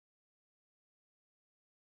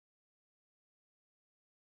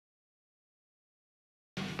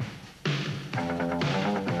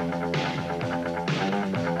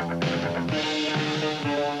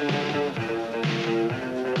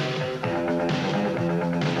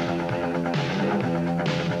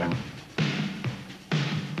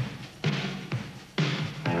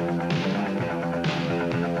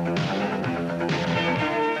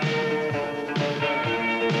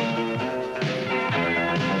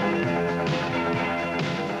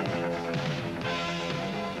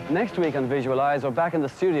Next week on Visual Eyes, we're back in the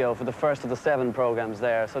studio for the first of the 7 programmes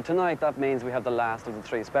there. So tonight, that means we have the last of the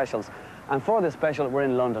 3 specials. And for this special, we're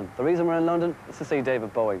in London. The reason we're in London is to see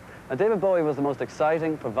David Bowie. Now, David Bowie was the most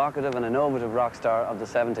exciting, provocative and innovative rock star of the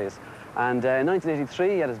 70s. And in 1983,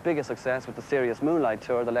 he had his biggest success with the Serious Moonlight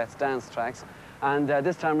tour, the Let's Dance tracks. And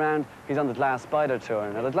this time round, he's on the Glass Spider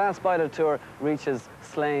tour. Now, the Glass Spider tour reaches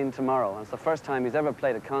Slane tomorrow. And it's the first time he's ever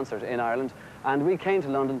played a concert in Ireland. And we came to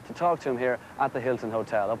London to talk to him here at the Hilton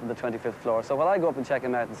Hotel, up on the 25th floor. So while I go up and check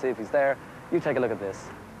him out and see if he's there, you take a look at this.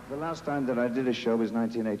 The last time that I did a show was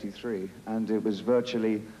 1983, and it was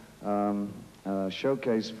virtually a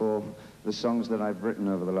showcase for the songs that I've written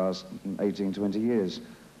over the last 18, 20 years.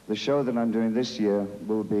 The show that I'm doing this year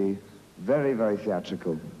will be very, very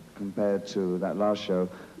theatrical compared to that last show,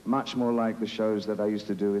 much more like the shows that I used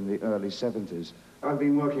to do in the early 70s. I've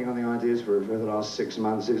been working on the ideas for the last 6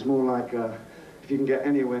 months. It's more like if you can get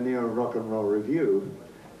anywhere near a rock and roll review,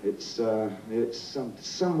 it's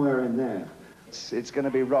somewhere in there. It's going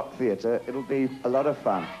to be rock theatre. It'll be a lot of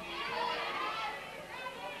fun.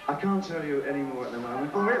 I can't tell you any more at the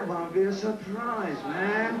moment. Oh, it won't be a surprise,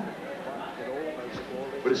 man.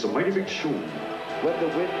 But it's a mighty big show. When the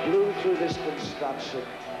wind blew through this construction,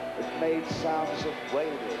 it made sounds of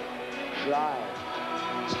wailing, crying,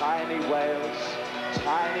 tiny wails,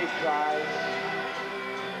 tiny cries.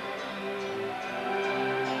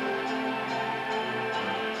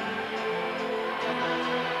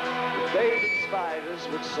 The baby spiders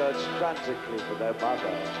would search frantically for their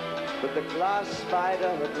mother, but the glass spider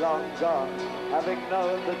had long gone, having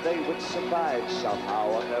known that they would survive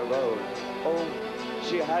somehow on their own. Oh,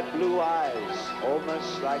 she had blue eyes,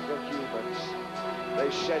 almost like a human's. They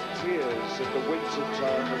shed tears in the winter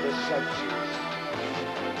term of the centuries.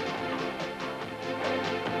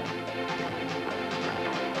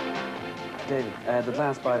 David, the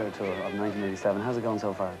Glass Spider tour of 1987, how's it going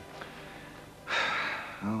so far?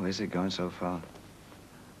 Oh, is it going so far?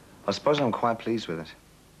 I suppose I'm quite pleased with it.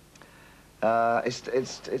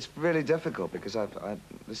 It's really difficult because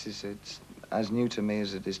it's as new to me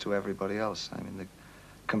as it is to everybody else. I mean, the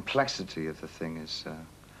complexity of the thing is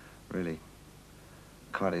really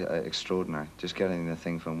quite extraordinary. Just getting the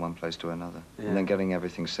thing from one place to another, and then getting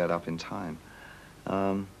everything set up in time.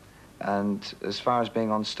 And as far as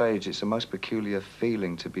being on stage, it's a most peculiar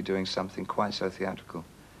feeling to be doing something quite so theatrical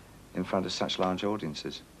in front of such large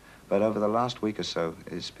audiences. But over the last week or so,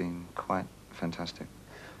 it's been quite fantastic.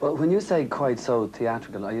 Well, when you say quite so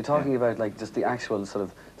theatrical, are you talking about like just the actual sort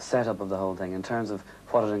of setup of the whole thing in terms of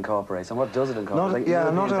what it incorporates and what does it incorporate?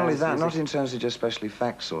 Not only that, not in terms of just special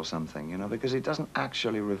effects or something, you know, because it doesn't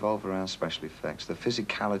actually revolve around special effects. The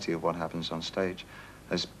physicality of what happens on stage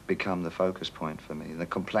has become the focus point for me, the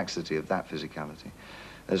complexity of that physicality.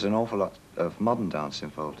 There's an awful lot of modern dance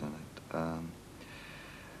involved in it.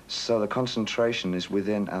 So the concentration is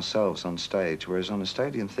within ourselves on stage, whereas on a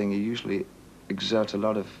stadium thing, you usually exert a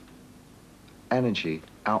lot of energy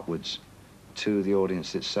outwards to the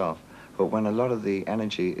audience itself. But when a lot of the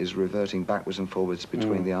energy is reverting backwards and forwards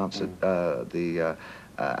between the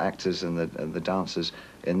actors and the dancers,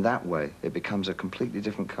 in that way, it becomes a completely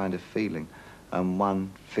different kind of feeling. And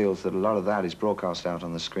one feels that a lot of that is broadcast out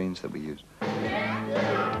on the screens that we use.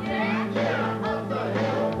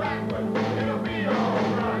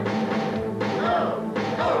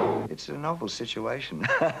 It's a novel situation.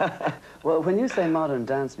 Well, when you say modern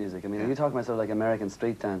dance music, I mean, are you talking about sort of like American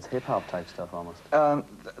street dance, hip-hop type stuff almost?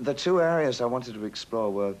 The 2 areas I wanted to explore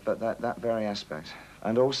were that very aspect,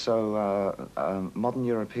 and also modern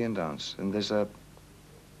European dance. And there's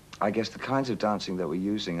I guess the kinds of dancing that we're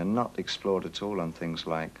using are not explored at all on things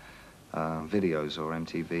like videos or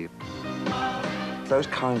MTV. Those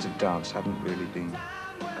kinds of dance haven't really been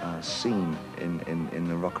seen in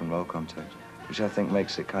the rock and roll context, which I think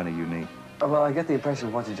makes it kind of unique. Well, I get the impression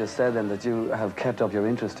of what you just said then, that you have kept up your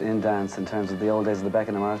interest in dance in terms of the old days of the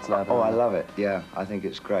Beckenham Arts Lab. Oh, I love it, yeah. I think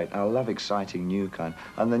it's great. I love exciting new kind.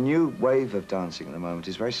 And the new wave of dancing at the moment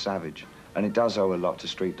is very savage, and it does owe a lot to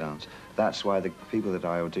street dance. That's why the people that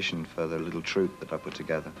I auditioned for the little troupe that I put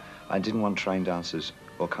together, I didn't want trained dancers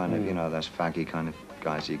or kind of, you know, those faggy kind of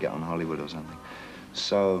guys you get on Hollywood or something.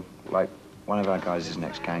 So, like, one of our guys is an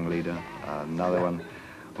ex-gang leader, another one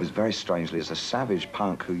was very strangely is a savage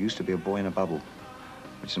punk who used to be a boy in a bubble,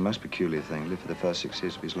 which is the most peculiar thing. Lived for the first 6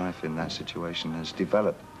 years of his life in that situation, has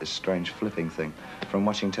developed this strange flipping thing from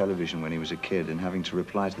watching television when he was a kid and having to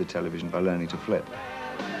reply to the television by learning to flip.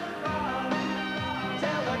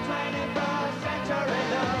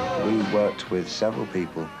 We worked with several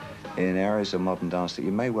people in areas of modern dance that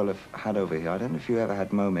you may well have had over here. I don't know if you ever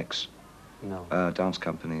had Momix. No. Dance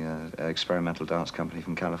company, experimental dance company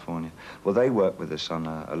from California. Well, they worked with us on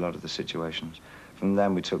a lot of the situations. From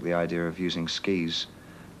them, we took the idea of using skis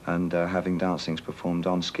and having dance things performed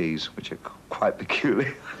on skis, which are quite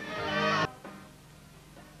peculiar.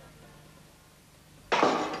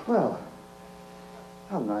 Well,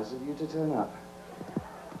 how nice of you to turn up.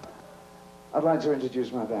 I'd like to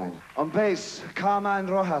introduce my band. On bass, Carmine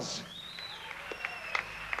Rojas.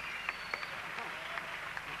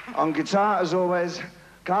 On guitar, as always,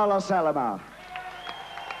 Carlos Alomar.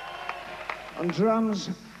 On drums,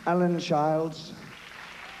 Alan Childs.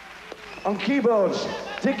 On keyboards,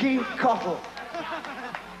 Dickie Cottle.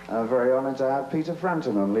 I'm very honoured to have Peter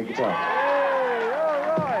Frampton on lead guitar.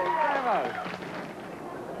 Hey, all right,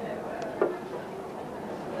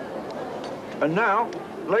 And now,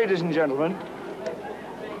 ladies and gentlemen,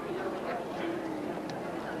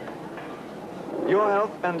 your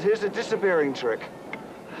health, and here's a disappearing trick.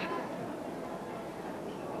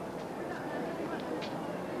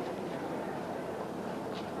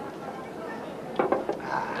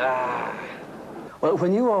 Well,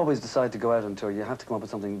 when you always decide to go out on tour, you have to come up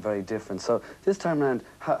with something very different. So this time around,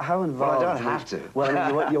 how involved? Well, I don't have to. Well,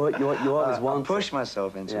 I mean, you always want I push to.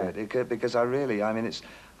 myself into it because I really, I mean, it's.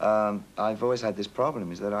 I've always had this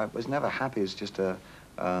problem, is that I was never happy as just a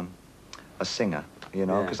singer, you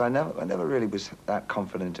know, because I never really was that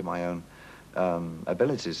confident in my own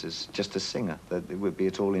abilities as just a singer, that it would be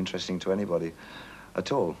at all interesting to anybody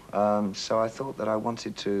at all. So I thought that I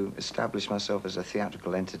wanted to establish myself as a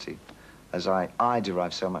theatrical entity, as I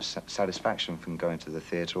derive so much satisfaction from going to the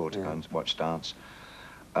theatre or to go and watch dance,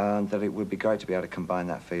 that it would be great to be able to combine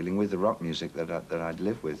that feeling with the rock music that I'd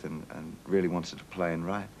lived with and really wanted to play and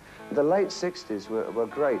write. The late 60s were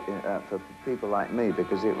great for people like me,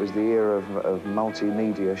 because it was the era of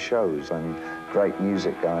multimedia shows and great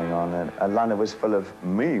music going on, and London was full of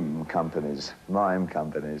mime companies,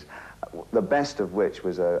 the best of which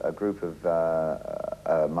was a group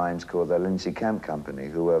of mimes called the Lindsay Kemp Company,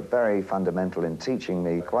 who were very fundamental in teaching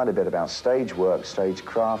me quite a bit about stage work, stage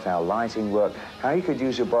craft, how lighting worked, how you could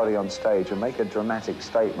use your body on stage and make a dramatic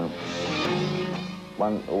statement.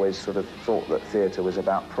 One always sort of thought that theatre was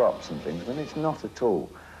about props and things, but it's not at all.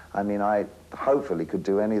 I mean, I hopefully could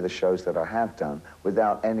do any of the shows that I have done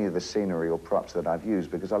without any of the scenery or props that I've used,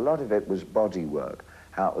 because a lot of it was body work,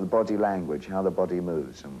 how the body language, how the body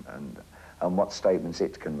moves, and what statements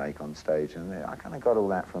it can make on stage. And I kind of got all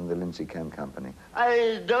that from the Lindsay Kemp Company.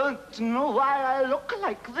 I don't know why I look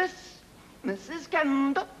like this, Mrs.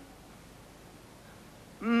 Kemp.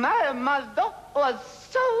 My mother was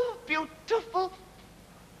so beautiful.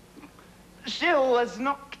 She was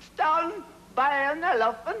knocked down by an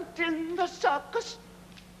elephant in the circus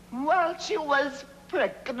while she was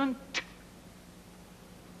pregnant.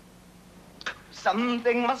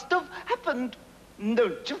 Something must have happened,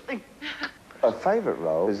 don't you think? A favourite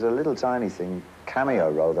role is a little tiny thing, cameo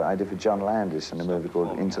role that I did for John Landis in a movie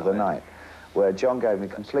called Into the Night, where John gave me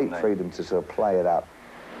complete freedom to sort of play it up.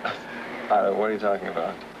 What are you talking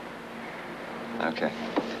about? Okay.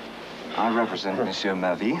 I represent Monsieur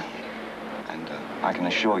Mavie, and I can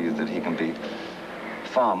assure you that he can be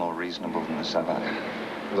far more reasonable than the Savant.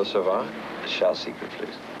 The Savant? Shell secret,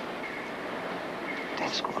 please.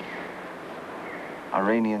 Death Squad.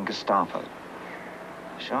 Iranian Gestapo.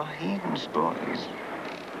 Shaheen's boys.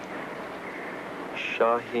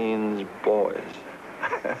 Shaheen's boys.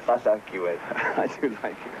 I like you, Ed. I do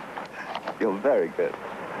like you. You're very good.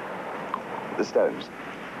 The Stones.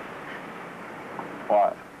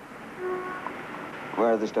 What?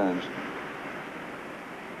 Where are the Stones?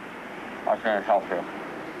 I can't help you.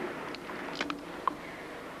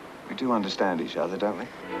 We do understand each other, don't we?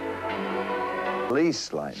 Least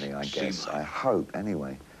slightly, I guess, I hope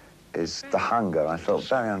anyway, is the hunger. I felt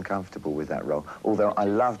very uncomfortable with that role, although I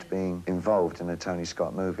loved being involved in a Tony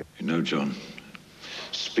Scott movie. You know, John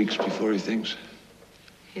speaks before he thinks.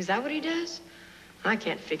 Is that what he does? I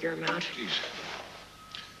can't figure him out. Please,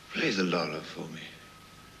 play the Lola for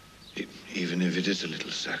me. Even if it is a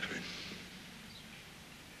little saccharine.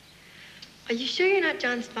 Are you sure you're not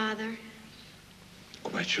John's father?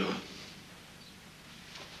 Quite sure.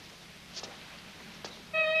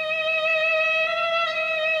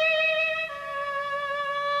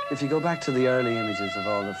 If you go back to the early images of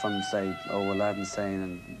all the from, say, Aladdin Sane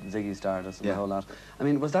and Ziggy Stardust and the whole lot, I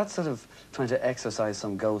mean, was that sort of trying to exercise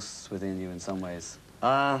some ghosts within you in some ways?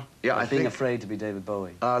 Yeah, I think... being afraid to be David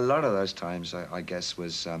Bowie? A lot of those times, I guess,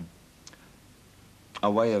 was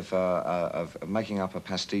a way of making up a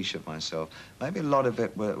pastiche of myself. Maybe a lot of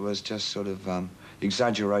it was just sort of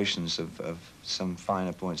exaggerations of some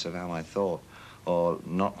finer points of how I thought, or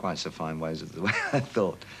not quite so fine ways of the way I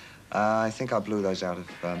thought. I think I blew those out of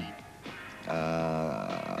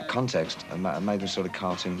context and made them sort of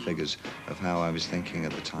cartoon figures of how I was thinking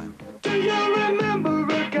at the time. Do you remember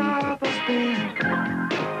Agatha Speed?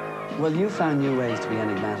 Well, you found new ways to be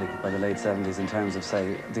enigmatic by the late 70s in terms of,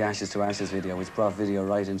 say, the Ashes to Ashes video, which brought video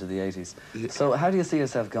right into the 80s. So how do you see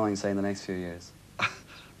yourself going, say, in the next few years?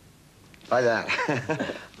 Like that.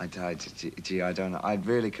 Gee, I don't know. I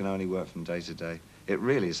really can only work from day to day. It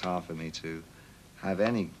really is hard for me to have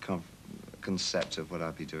any concept of what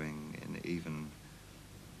I'll be doing in even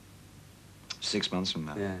 6 months from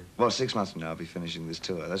now. Yeah. Well, 6 months from now, I'll be finishing this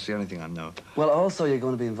tour. That's the only thing I know. Well, also, you're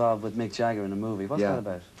going to be involved with Mick Jagger in a movie. What's Yeah. that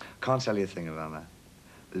about? Can't tell you a thing about that.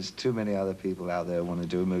 There's too many other people out there who want to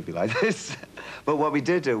do a movie like this. But what we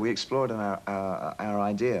did do, we explored our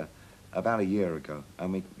idea about a year ago,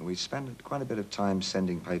 and we spent quite a bit of time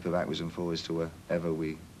sending paper backwards and forwards to wherever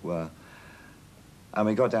we were. And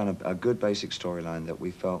we got down a good basic storyline that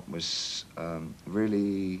we felt was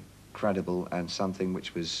really credible and something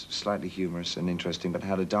which was slightly humorous and interesting, but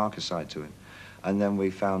had a darker side to it. And then we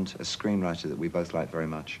found a screenwriter that we both liked very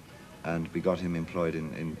much, and we got him employed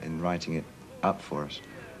in writing it up for us.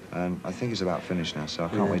 And I think it's about finished now, so I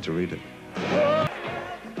can't wait to read it.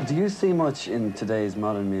 Do you see much in today's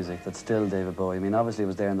modern music that's still David Bowie? I mean, obviously it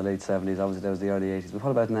was there in the late 70s, obviously there was the early 80s, but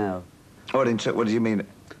what about now? What do you mean?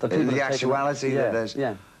 The have actuality taken... that there's...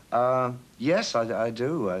 Yeah. Yes, I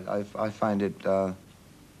do. I find it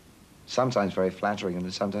sometimes very flattering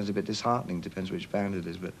and sometimes a bit disheartening, depends which band it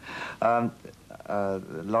is. But a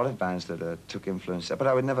lot of bands that took influence there. But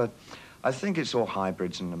I would never... I think it's all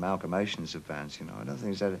hybrids and amalgamations of bands, you know. I don't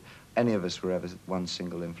think that any of us were ever one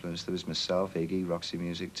single influence. There was myself, Iggy, Roxy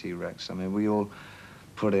Music, T-Rex. I mean, we all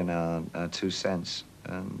put in our 2 cents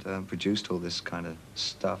and produced all this kind of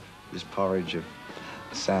stuff, this porridge of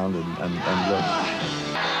sound and look.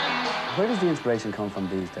 Where does the inspiration come from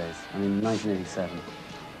these days? I mean, 1987.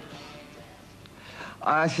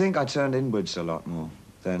 I think I turned inwards a lot more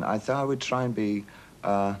then. I thought I would try and be...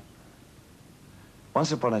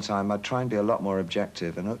 once upon a time, I'd try and be a lot more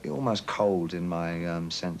objective and almost cold in my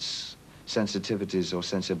sensitivities or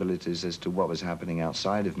sensibilities as to what was happening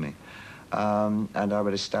outside of me. And I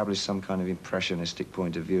would establish some kind of impressionistic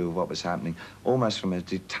point of view of what was happening, almost from a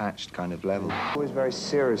detached kind of level. I was very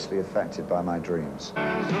seriously affected by my dreams.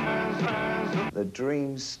 The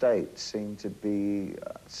dream state seemed to be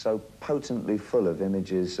so potently full of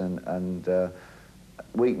images and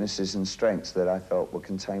weaknesses and strengths that I felt were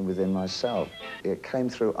contained within myself. It came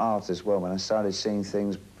through art as well, when I started seeing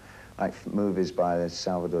things like movies by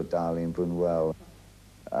Salvador Dali and Buñuel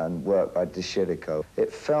and work by De Chirico. I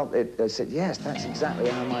said, yes, that's exactly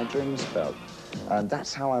how my dreams felt. And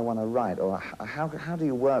that's how I want to write, or how do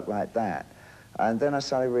you work like that? And then I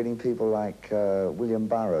started reading people like William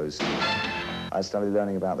Burroughs. I started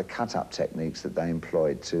learning about the cut-up techniques that they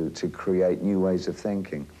employed to create new ways of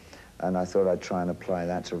thinking. And I thought I'd try and apply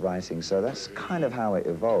that to writing. So that's kind of how it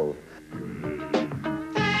evolved.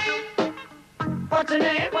 What's the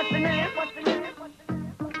name? What's the name? What's the name?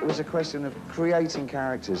 It was a question of creating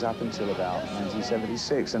characters up until about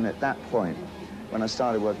 1976. And at that point, when I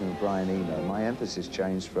started working with Brian Eno, my emphasis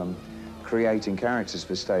changed from creating characters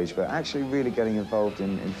for stage, but actually really getting involved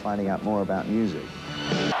in finding out more about music.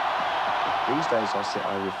 These days,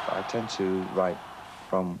 I tend to write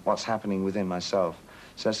from what's happening within myself.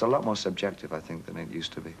 So it's a lot more subjective, I think, than it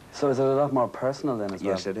used to be. So is it a lot more personal then as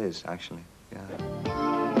well? Yes, it is, actually, yeah.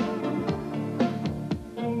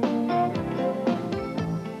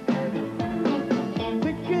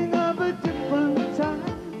 Thinking of a different time,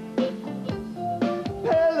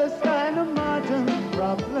 Palestine, a modern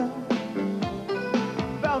problem,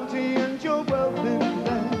 bounty and your wealth in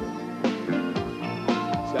land,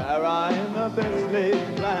 Sarah in the best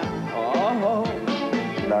laid plan. Oh.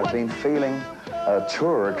 I've been feeling a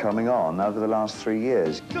tour coming on over the last 3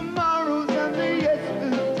 years. Tomorrow's and the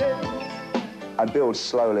yesterdays. I build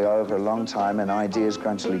slowly over a long time and ideas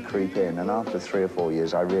gradually creep in, and after 3 or 4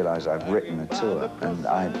 years I realize I've written a tour, and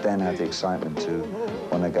I then have the excitement to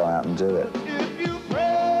want to go out and do it. If you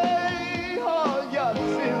pray, all your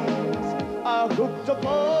sins are hooked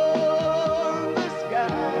upon the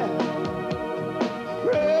sky.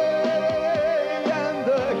 Pray and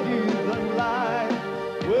the heathen light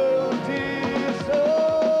will disappear.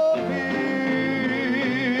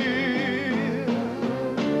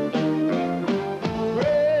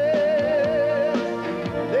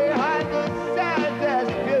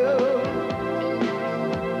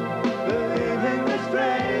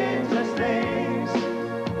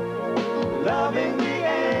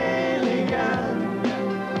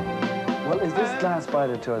 Well, is this Glass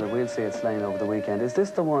Spider tour that we'll see at Slane over the weekend, is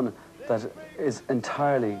this the one that is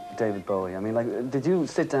entirely David Bowie? I mean, like, did you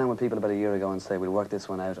sit down with people about a year ago and say, we'll work this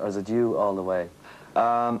one out, or is it you all the way?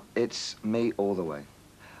 It's me all the way.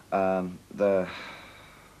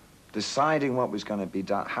 Deciding what was going to be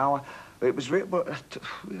done, it was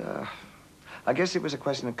I guess it was a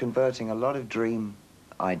question of converting a lot of dream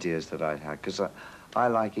ideas that I'd had, because I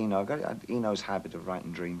like Eno. I've got Eno's habit of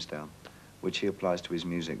writing dreams down, which he applies to his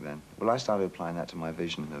music then. Well, I started applying that to my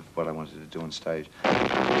vision of what I wanted to do on stage.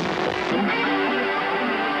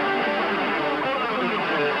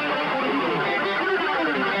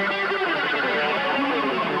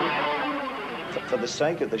 For the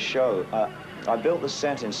sake of the show, I built the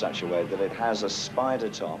set in such a way that it has a spider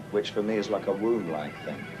top, which for me is like a womb-like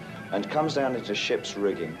thing, and comes down into ship's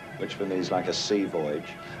rigging, which for me is like a sea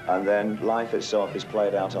voyage, and then life itself is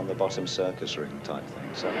played out on the bottom circus ring type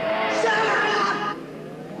thing. So.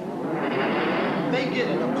 They get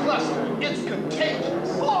in a cluster. It's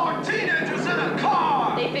contagious. 4 teenagers in a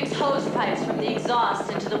car. They fix hose pipes from the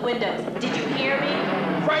exhaust into the windows. Did you hear me?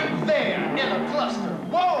 Right there in a cluster.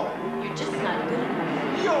 Whoa! You're just not good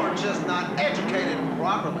enough. You're just not educated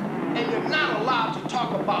properly. And you're not allowed to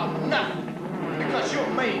talk about nothing. Because you're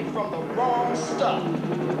made from the wrong stuff.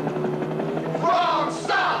 Wrong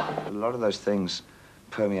stuff! A lot of those things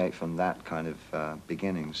permeate from that kind of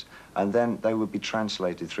beginnings. And then they would be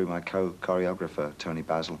translated through my choreographer, Tony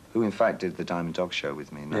Basil, who in fact did the Diamond Dog Show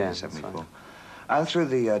with me in 1974. Right. And through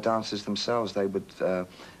the dancers themselves, they would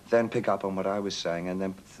then pick up on what I was saying and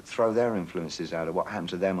then throw their influences out of what happened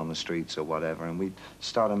to them on the streets or whatever. And we'd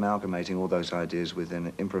start amalgamating all those ideas within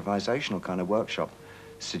an improvisational kind of workshop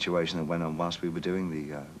situation that went on whilst we were doing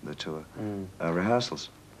the tour rehearsals.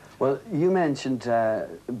 Well, you mentioned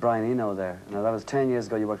Brian Eno there. Now, that was 10 years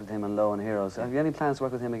ago you worked with him on Low and Heroes. Have you any plans to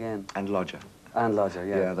work with him again? And Lodger. And Lodger,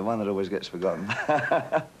 yeah. Yeah, the one that always gets forgotten.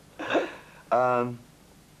 A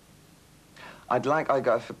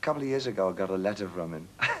couple of years ago, I got a letter from him.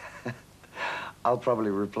 I'll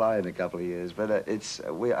probably reply in a couple of years, but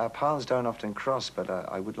our paths don't often cross, but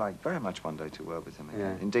I would like very much one day to work with him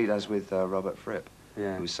again. Yeah. Indeed, as with Robert Fripp.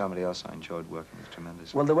 Yeah. Who was somebody else I enjoyed working with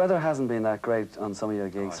tremendously. Well, the weather hasn't been that great on some of your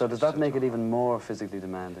gigs, so does that make it even more physically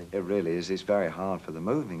demanding? It really is. It's very hard for the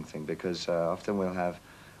moving thing because often we'll have...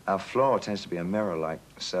 Our floor tends to be a mirror-like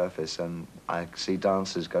surface, and I see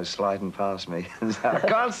dancers go sliding past me and say, I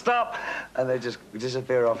can't stop! And they just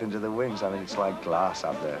disappear off into the wings. I mean, it's like glass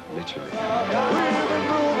up there, literally.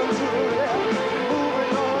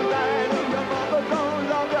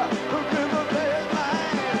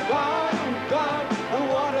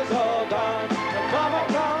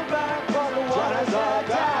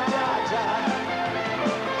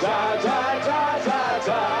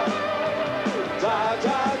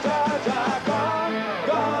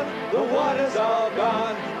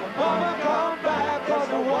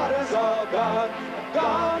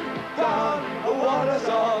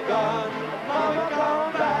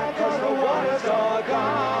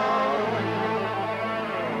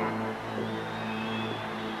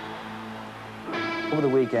 Over the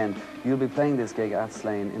weekend, you'll be playing this gig at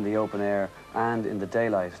Slane in the open air and in the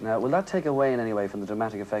daylight. Now, will that take away in any way from the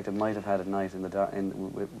dramatic effect it might have had at night in the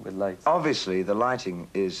with lights? Obviously, the lighting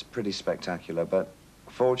is pretty spectacular, but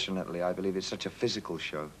fortunately, I believe it's such a physical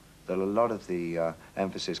show that a lot of the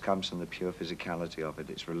emphasis comes from the pure physicality of it.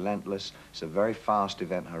 It's relentless. It's a very fast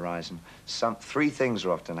event horizon. 3 things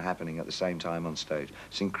are often happening at the same time on stage.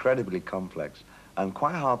 It's incredibly complex and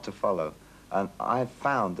quite hard to follow. And I've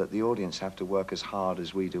found that the audience have to work as hard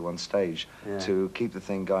as we do on stage to keep the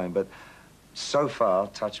thing going. But so far,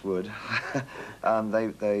 touch wood,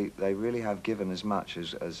 they really have given as much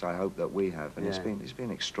as I hope that we have, and it's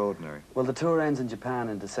been extraordinary. Well, the tour ends in Japan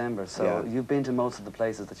in December, so you've been to most of the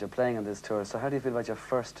places that you're playing on this tour. So how do you feel about your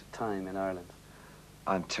first time in Ireland?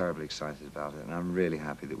 I'm terribly excited about it, and I'm really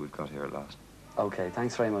happy that we've got here at last. Okay,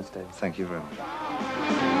 thanks very much, Dave. Thank you very much.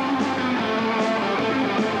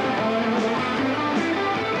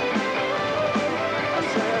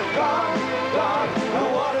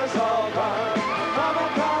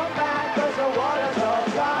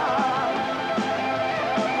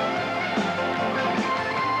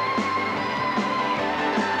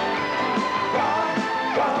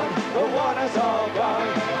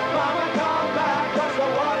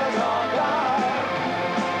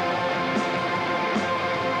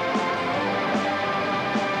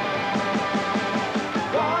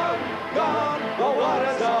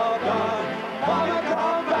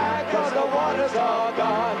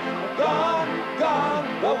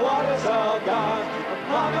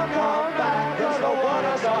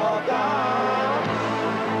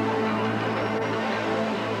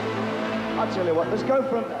 I'll tell you what, let's go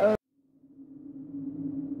from...